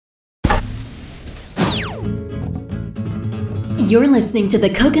You're listening to the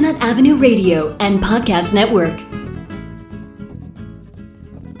Coconut Avenue Radio and Podcast Network.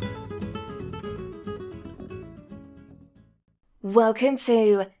 Welcome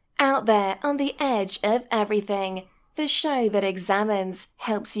to Out There on the Edge of Everything, the show that examines,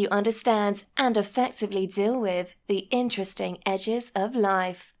 helps you understand, and effectively deal with the interesting edges of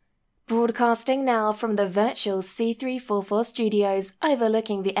life. Broadcasting now from the virtual C344 studios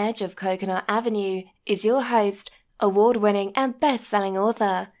overlooking the edge of Coconut Avenue is your host, award-winning and best-selling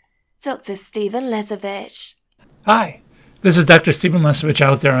author, Dr. Stephen Lesovich. Hi, this is Dr. Stephen Lesovich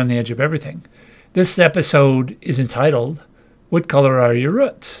out there on the edge of everything. This episode is entitled, What Color Are Your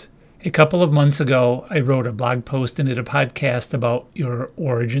Roots? A couple of months ago, I wrote a blog post and did a podcast about your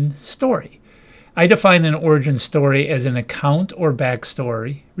origin story. I define an origin story as an account or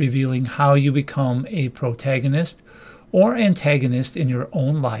backstory revealing how you become a protagonist or antagonist in your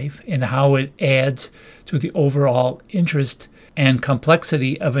own life and how it adds to the overall interest and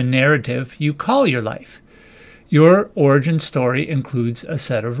complexity of a narrative you call your life. Your origin story includes a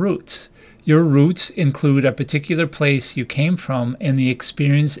set of roots. Your roots include a particular place you came from and the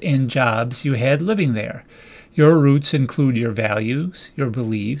experience and jobs you had living there. Your roots include your values, your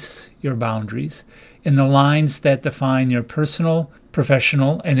beliefs, your boundaries, and the lines that define your personal,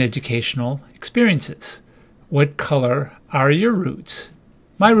 professional, and educational experiences. What color are your roots?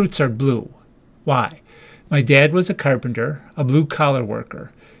 My roots are blue. Why? My dad was a carpenter, a blue-collar worker.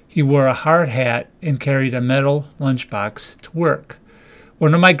 He wore a hard hat and carried a metal lunchbox to work.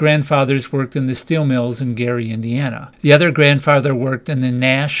 One of my grandfathers worked in the steel mills in Gary, Indiana. The other grandfather worked in the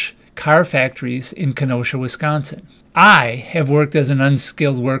Nash car factories in Kenosha, Wisconsin. I have worked as an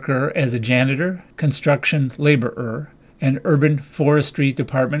unskilled worker as a janitor, construction laborer, an urban forestry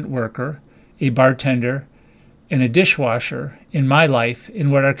department worker, a bartender, and a dishwasher in my life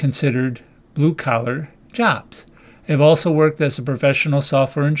in what are considered blue-collar jobs. I have also worked as a professional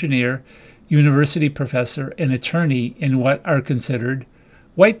software engineer, university professor, and attorney in what are considered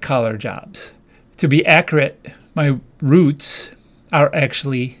white-collar jobs. To be accurate, my roots are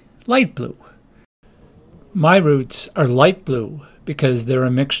actually light blue. My roots are light blue because they're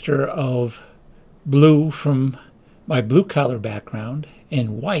a mixture of blue from my blue-collar background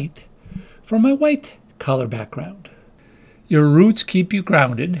and white from my white-collar background. Your roots keep you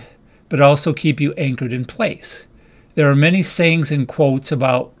grounded, but also keep you anchored in place. There are many sayings and quotes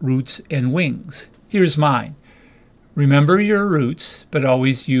about roots and wings. Here's mine. Remember your roots, but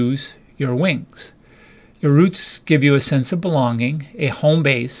always use your wings. Your roots give you a sense of belonging, a home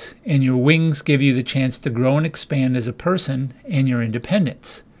base, and your wings give you the chance to grow and expand as a person and your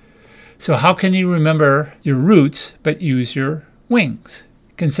independence. So how can you remember your roots but use your wings?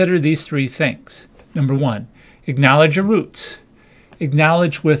 Consider these three things. Number one, acknowledge your roots.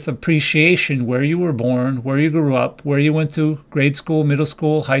 Acknowledge with appreciation where you were born, where you grew up, where you went to grade school, middle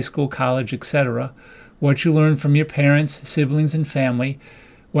school, high school, college, etc., what you learned from your parents, siblings, and family,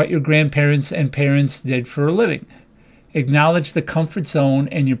 what your grandparents and parents did for a living. Acknowledge the comfort zone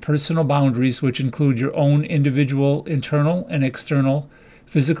and your personal boundaries, which include your own individual, internal, and external,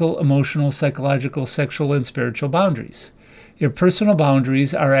 physical, emotional, psychological, sexual, and spiritual boundaries. Your personal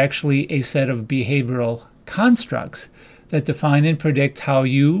boundaries are actually a set of behavioral constructs that define and predict how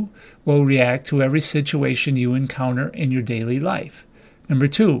you will react to every situation you encounter in your daily life. Number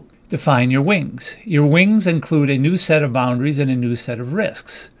two, define your wings. Your wings include a new set of boundaries and a new set of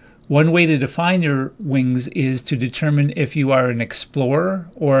risks. One way to define your wings is to determine if you are an explorer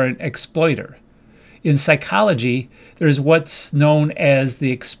or an exploiter. In psychology, there's what's known as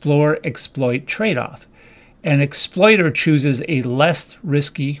the explore-exploit trade-off. An exploiter chooses a less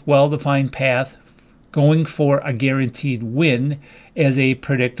risky, well-defined path, going for a guaranteed win as a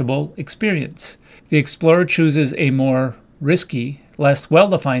predictable experience. The explorer chooses a more risky, less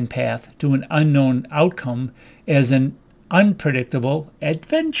well-defined path to an unknown outcome as an unpredictable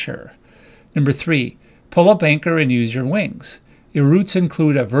adventure. Number three, pull up anchor and use your wings. Your roots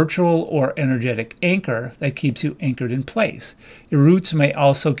include a virtual or energetic anchor that keeps you anchored in place. Your roots may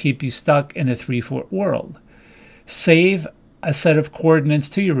also keep you stuck in a 3-foot world. Save a set of coordinates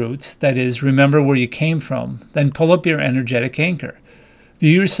to your roots, that is, remember where you came from, then pull up your energetic anchor.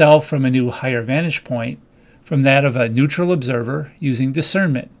 View yourself from a new higher vantage point, from that of a neutral observer, using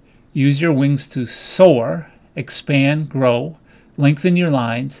discernment. Use your wings to soar, expand, grow, lengthen your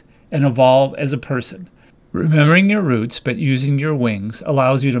lines, and evolve as a person. Remembering your roots but using your wings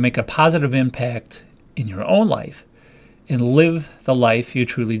allows you to make a positive impact in your own life and live the life you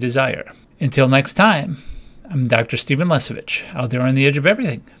truly desire. Until next time, I'm Dr. Stephen Lesovich, out there on the edge of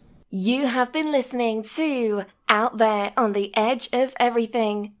everything. You have been listening to Out There on the Edge of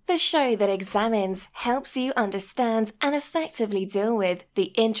Everything, the show that examines, helps you understand, and effectively deal with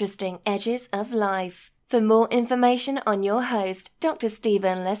the interesting edges of life. For more information on your host, Dr.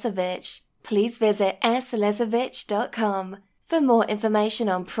 Stephen Lesavich, please visit slesavich.com. For more information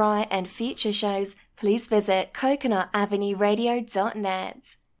on prior and future shows, please visit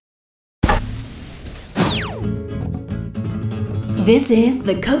CoconutAvenueRadio.net. This is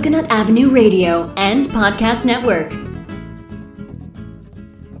the Coconut Avenue Radio and Podcast Network.